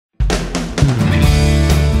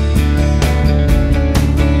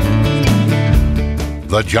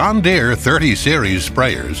The John Deere 30 Series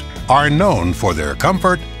sprayers are known for their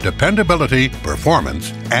comfort, dependability,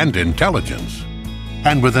 performance, and intelligence.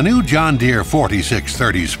 And with the new John Deere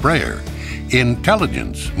 4630 sprayer,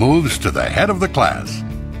 intelligence moves to the head of the class.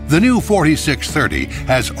 The new 4630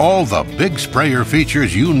 has all the big sprayer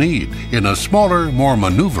features you need in a smaller, more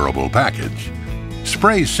maneuverable package.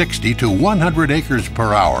 Spray 60 to 100 acres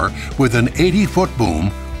per hour with an 80-foot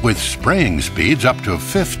boom with spraying speeds up to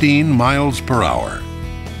 15 miles per hour.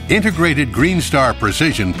 Integrated Green Star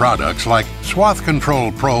Precision products like Swath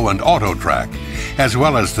Control Pro and AutoTrack, as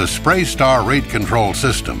well as the Spray Star Rate Control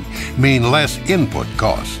System, mean less input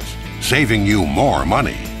costs, saving you more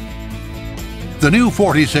money. The new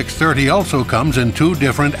 4630 also comes in two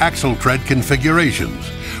different axle tread configurations,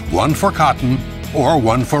 one for cotton or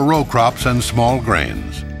one for row crops and small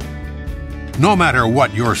grains. No matter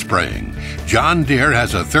what you're spraying, John Deere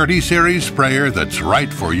has a 30 Series sprayer that's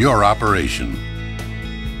right for your operation.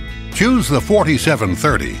 Choose the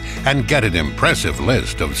 4730 and get an impressive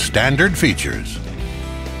list of standard features.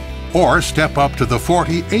 Or step up to the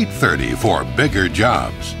 4830 for bigger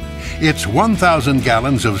jobs. Its 1,000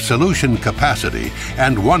 gallons of solution capacity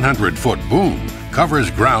and 100-foot boom covers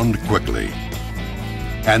ground quickly.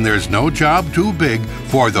 And there's no job too big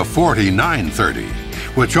for the 4930,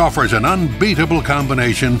 which offers an unbeatable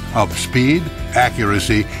combination of speed,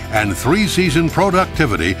 accuracy, and 3-season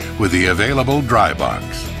productivity with the available dry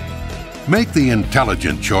box. Make the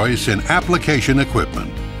intelligent choice in application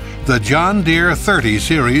equipment. The John Deere 30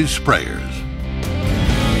 Series sprayers.